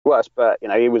worse, but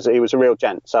he was a real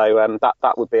gent. So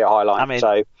that would be a I highlight. mean,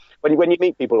 So when you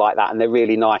meet people like that and they're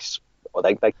really nice, or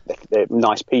they're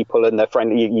nice people and they're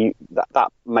friendly,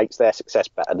 that makes their success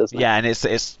better, doesn't it? yeah, and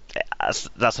it's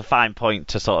that's a fine point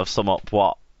to sort of sum up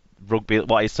what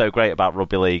is so great about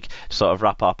rugby league. To sort of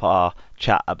wrap up our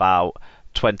chat about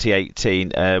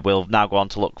 2018, we'll now go on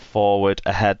to look forward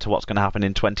ahead to what's going to happen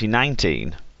in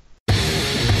 2019.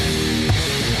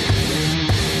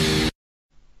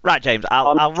 Right, James,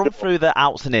 I'll run through the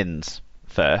outs and ins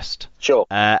first. Sure.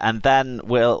 And then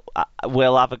we'll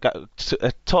have a go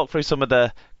talk through some of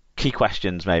the key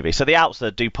questions maybe. So the outs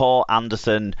are Duport,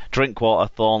 Anderson, Drinkwater,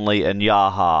 Thornley, and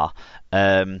Yaha.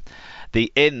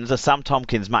 The ins are Sam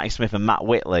Tompkins, Matty Smith, and Matt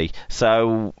Whitley.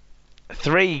 So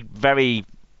three very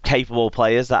capable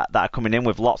players that are coming in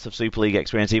with lots of Super League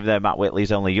experience, even though Matt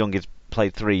Whitley's only young. He's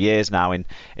played 3 years now in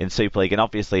Super League, and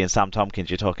obviously in Sam Tompkins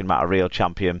you're talking about a real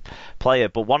champion player.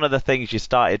 But one of the things you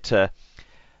started to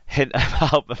hint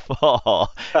about before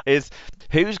is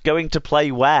who's going to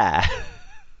play where.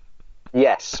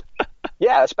 Yes.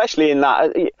 Yeah, especially in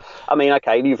that. I mean,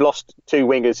 okay, you've lost two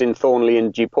wingers in Thornley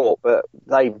and Duport, but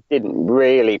they didn't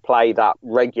really play that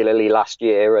regularly last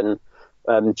year. And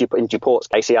in Duport's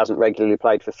case, he hasn't regularly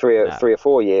played for three or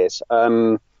 4 years.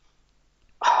 I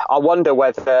wonder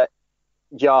whether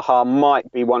Yaha might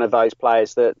be one of those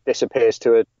players that disappears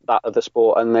to that other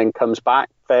sport and then comes back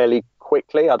fairly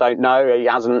quickly. I don't know. He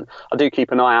hasn't. I do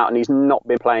keep an eye out, and he's not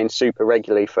been playing super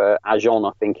regularly for Agen,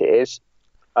 I think it is.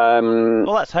 Well,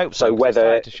 let's hope so. Whether he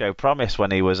started to show promise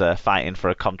when he was fighting for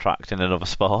a contract in another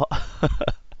sport.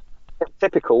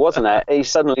 Typical, wasn't it? He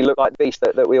suddenly looked like the beast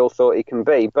that we all thought he can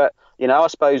be. But I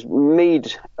suppose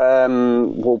Mead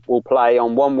will play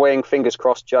on one wing. Fingers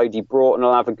crossed, Jody Broughton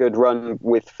will have a good run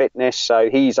with fitness, so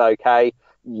he's okay.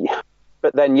 Yeah.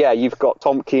 But then, you've got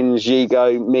Tompkins,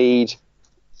 Gigo, Mead,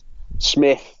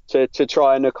 Smith to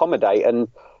try and accommodate. And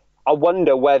I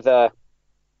wonder whether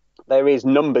there is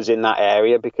numbers in that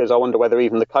area, because I wonder whether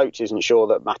even the coach isn't sure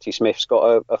that Matty Smith's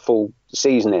got a full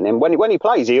season in him. When he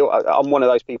plays, I'm one of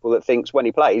those people that thinks when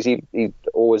he plays, he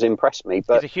always impressed me.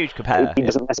 But he's a huge competitor. He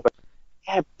doesn't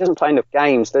doesn't play enough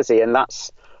games, does he? And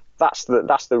that's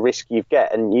the risk you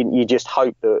get. And you just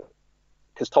hope that,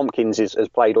 because Tompkins has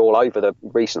played all over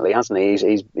recently, hasn't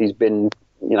he? He's been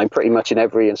pretty much in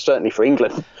every, and certainly for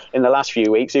England in the last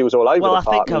few weeks, he was all over the park.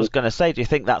 Well, I think I was going to say, do you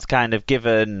think that's kind of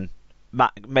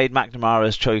made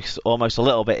McNamara's choice almost a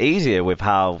little bit easier, with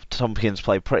how Tompkins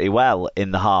played pretty well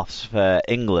in the halves for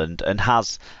England and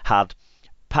has had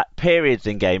periods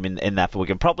in game in there for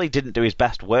Wigan? Probably didn't do his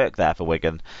best work there for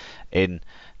Wigan in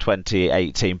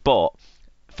 2018, but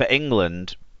for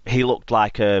England he looked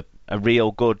like a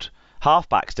real good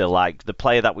halfback still. Like the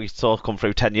player that we saw come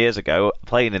through 10 years ago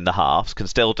playing in the halves can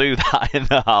still do that in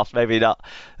the halves, maybe not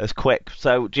as quick.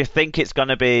 So do you think it's going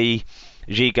to be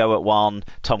Gigo at 1,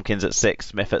 Tompkins at 6,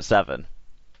 Smith at 7?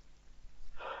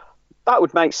 That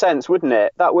would make sense, wouldn't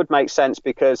it? That would make sense,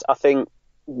 because I think,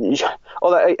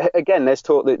 although again, there's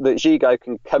talk that Gigo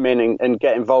can come in and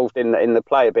get involved in the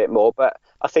play a bit more, but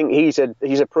I think he's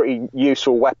a pretty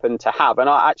useful weapon to have, and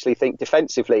I actually think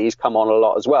defensively he's come on a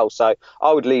lot as well. So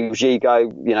I would leave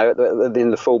Gigo,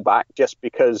 in the full back, just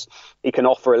because he can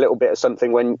offer a little bit of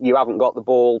something when you haven't got the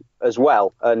ball as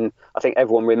well. And I think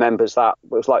everyone remembers that it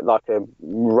was like a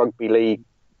rugby league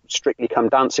Strictly Come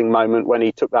Dancing moment when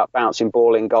he took that bouncing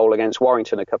ball in goal against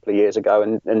Warrington a couple of years ago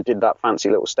and did that fancy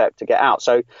little step to get out.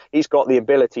 So he's got the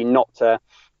ability not to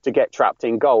get trapped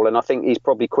in goal, and I think he's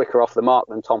probably quicker off the mark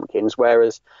than Tompkins.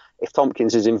 Whereas if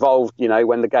Tompkins is involved,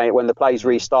 when the play's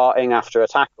restarting after a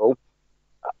tackle,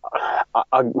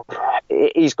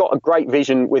 he's got a great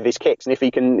vision with his kicks, and if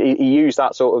he use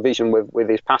that sort of vision with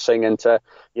his passing and to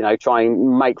try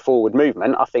and make forward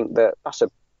movement, I think that's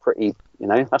a pretty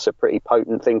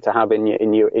potent thing to have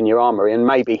in your armoury. And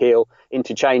maybe he'll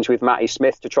interchange with Matty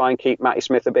Smith to try and keep Matty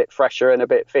Smith a bit fresher and a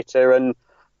bit fitter, and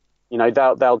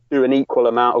they'll do an equal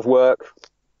amount of work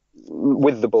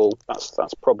with the ball.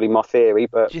 That's probably my theory.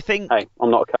 But do you think? Hey,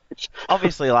 I'm not a coach.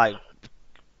 Obviously,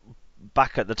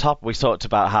 back at the top, we talked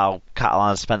about how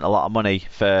Catalans spent a lot of money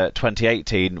for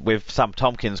 2018. With Sam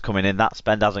Tompkins coming in, that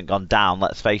spend hasn't gone down.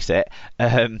 Let's face it.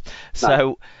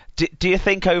 So. Do you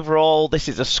think overall this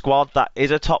is a squad that is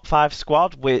a top 5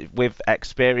 squad with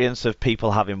experience of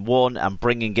people having won and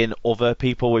bringing in other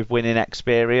people with winning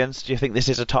experience? Do you think this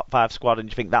is a top 5 squad, and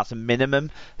do you think that's a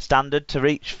minimum standard to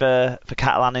reach for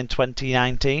Catalan in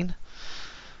 2019?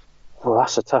 Well,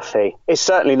 that's a toughie. It's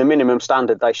certainly the minimum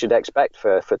standard they should expect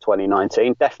for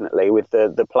 2019, definitely, with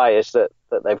the players that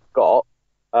they've got.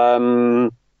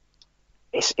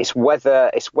 It's whether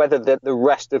the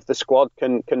rest of the squad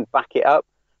can back it up.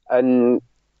 And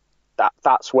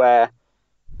that's where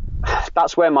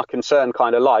my concern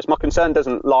kind of lies. My concern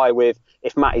doesn't lie with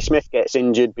if Matty Smith gets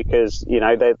injured, because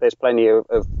there's plenty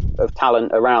of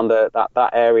talent around that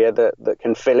area that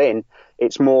can fill in.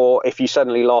 It's more if you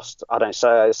suddenly lost, I don't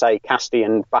say Casti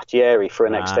and Battieri for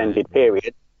an extended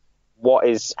period.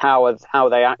 How are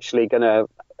they actually going to?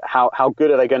 How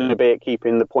good are they going to be at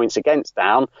keeping the points against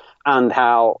down, and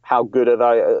how good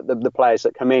are the players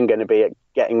that come in going to be at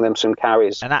getting them some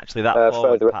carries? And actually, that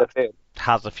further up the field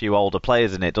has a few older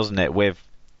players in it, doesn't it? With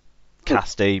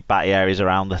Casti, Battieri's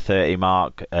around the 30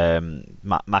 mark. Sam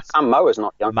Mower's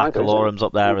not young. McIlaurim's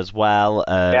up there as well.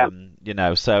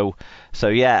 So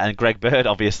yeah, and Greg Bird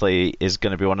obviously is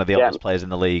going to be one of the oldest players in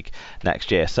the league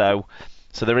next year. So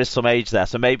there is some age there.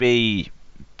 So maybe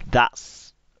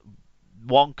that's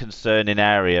one concerning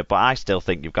area, but I still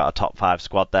think you've got a top 5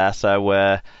 squad there.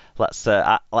 So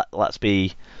let's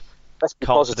be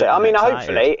positive. I mean,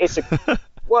 hopefully it's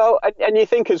well, and you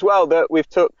think as well that we've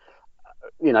took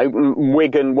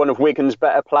Wigan, one of Wigan's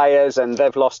better players, and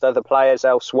they've lost other players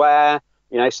elsewhere.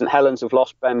 St Helens have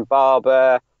lost Ben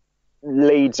Barber.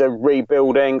 Leeds are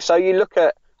rebuilding. So you look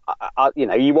at,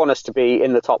 you want us to be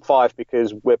in the top 5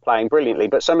 because we're playing brilliantly,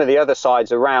 but some of the other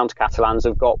sides around Catalans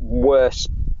have got worse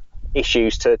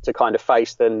issues to kind of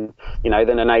face than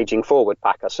an aging forward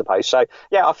pack, I suppose. So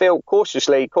yeah, I feel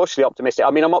cautiously optimistic.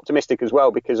 I mean, I'm optimistic as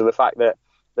well because of the fact that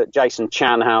Jason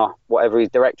Chan, whatever he's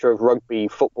director of rugby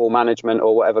football management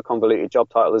or whatever convoluted job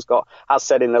title has got, has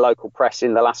said in the local press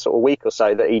in the last sort of week or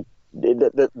so that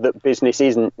that business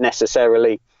isn't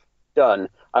necessarily done.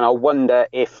 And I wonder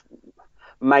if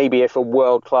a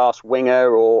world-class winger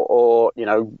or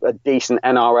a decent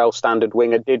NRL standard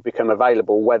winger did become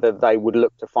available, whether they would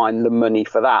look to find the money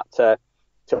for that to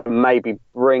maybe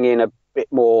bring in a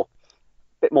bit more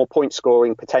point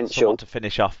scoring potential. Someone to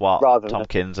finish off what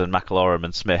Tompkins and McIlaurim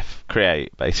and Smith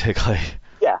create, basically.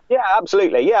 Yeah,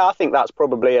 absolutely. Yeah, I think that's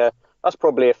probably a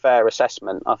fair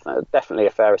assessment. Definitely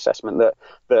a fair assessment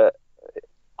that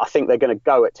I think they're going to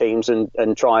go at teams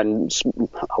and try and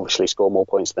obviously score more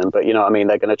points than them, but they're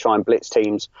going to try and blitz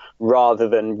teams rather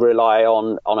than rely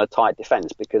on a tight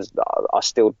defence, because I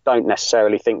still don't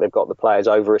necessarily think they've got the players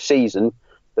over a season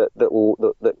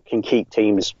that can keep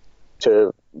teams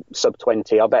to sub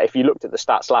 20. I bet if you looked at the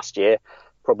stats last year,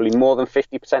 probably more than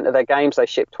 50% of their games they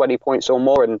shipped 20 points or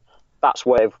more, and that's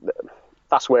where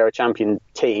a champion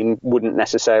team wouldn't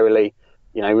necessarily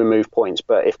remove points.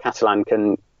 But if Catalan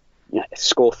can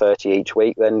score 30 each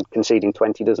week, then conceding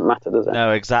 20 doesn't matter, does it?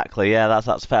 No, exactly. Yeah,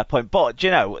 that's a fair point. But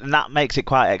and that makes it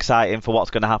quite exciting for what's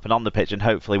going to happen on the pitch, and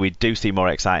hopefully we do see more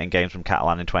exciting games from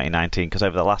Catalan in 2019, because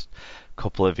over the last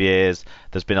couple of years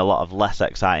there's been a lot of less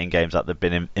exciting games that they've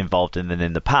been involved in than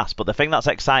in the past. But the thing that's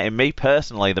exciting me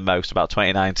personally the most about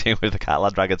 2019 with the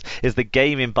Catalans Dragons is the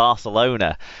game in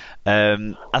Barcelona.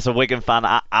 As a Wigan fan,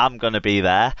 I'm going to be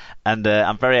there, and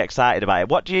I'm very excited about it.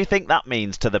 What do you think that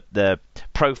means to the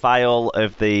profile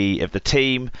of the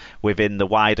team within the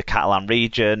wider Catalan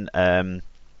region?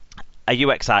 Are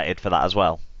you excited for that as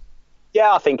well?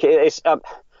 Yeah, I think it's.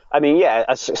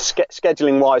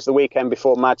 Scheduling wise, the weekend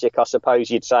before Magic, I suppose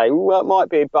you'd say, well, it might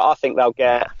be, but I think they'll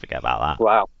get. Forget about that.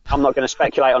 Well, I'm not going to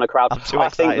speculate on a crowd. I'm too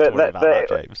excited to worry about that,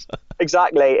 James.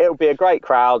 Exactly, it'll be a great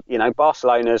crowd.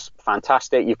 Barcelona's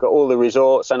fantastic. You've got all the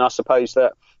resorts, and I suppose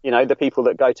that the people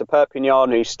that go to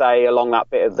Perpignan, who stay along that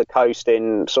bit of the coast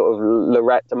in sort of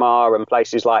Lloret de Mar and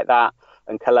places like that,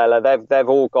 and Calella, they've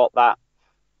all got that.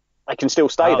 They can still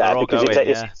stay there because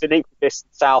it's an equal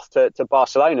distance south to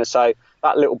Barcelona. So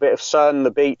that little bit of sun,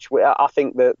 the beach, I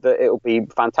think that it'll be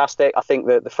fantastic. I think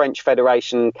that the French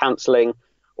Federation cancelling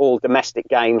all domestic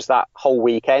games that whole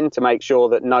weekend to make sure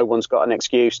that no one's got an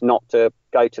excuse not to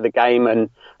go to the game and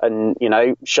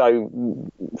show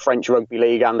French Rugby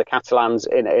League and the Catalans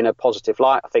in a positive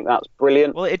light. I think that's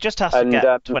brilliant. Well, it just has to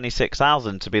get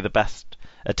 26,000 to be the best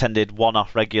attended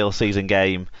one-off regular season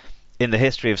game in the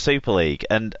history of Super League,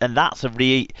 and that's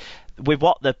with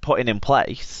what they're putting in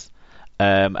place.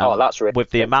 That's really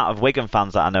with the amount of Wigan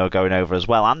fans that I know are going over as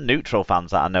well, and neutral fans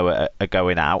that I know are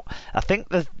going out. I think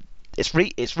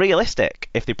it's realistic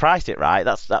if they price it right.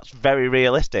 That's very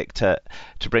realistic to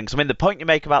bring some in. The point you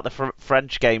make about the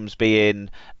French games being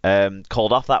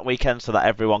called off that weekend so that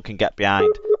everyone can get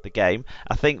behind the game,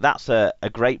 I think that's a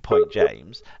great point,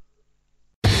 James.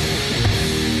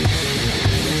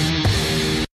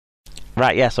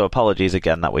 Right, yeah, so apologies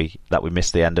again that we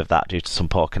missed the end of that due to some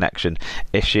poor connection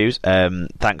issues.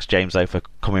 Thanks, James, though, for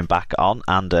coming back on.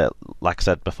 And like I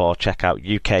said before, check out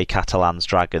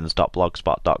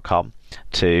ukcatalansdragons.blogspot.com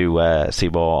to see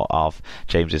more of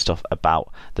James's stuff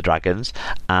about the Dragons.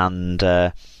 And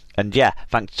And yeah,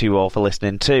 thanks to you all for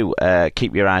listening too.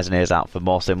 Keep your eyes and ears out for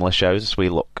more similar shows as we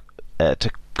look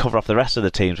to cover off the rest of the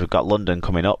teams. We've got London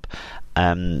coming up.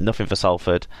 Nothing for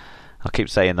Salford. I'll keep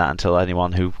saying that until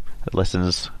anyone who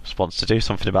listens wants to do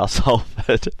something about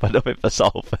Salford, but nothing for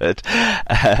Salford.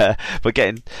 But get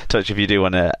in touch if you do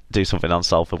want to do something on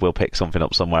Salford. We'll pick something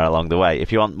up somewhere along the way.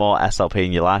 If you want more SLP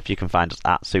in your life, you can find us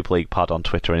at Super League Pod on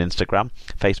Twitter and Instagram,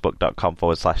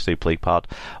 facebook.com/Super League Pod,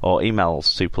 or email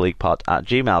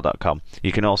superleaguepod@gmail.com.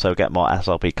 You can also get more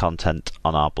SLP content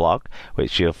on our blog,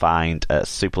 which you'll find at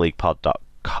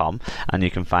superleaguepod.com. And you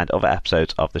can find other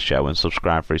episodes of the show and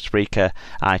subscribe through Spreaker,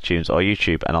 iTunes or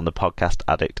YouTube. And on the Podcast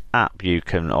Addict app you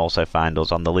can also find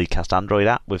us on the Leaguecast Android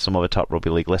app with some other top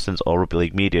rugby league listens, or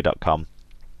rugbyleaguemedia.com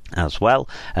as well.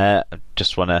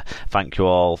 Just want to thank you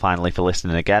all finally for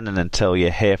listening again, and until you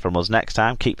hear from us next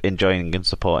time, keep enjoying and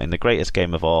supporting the greatest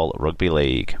game of all, rugby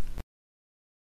league.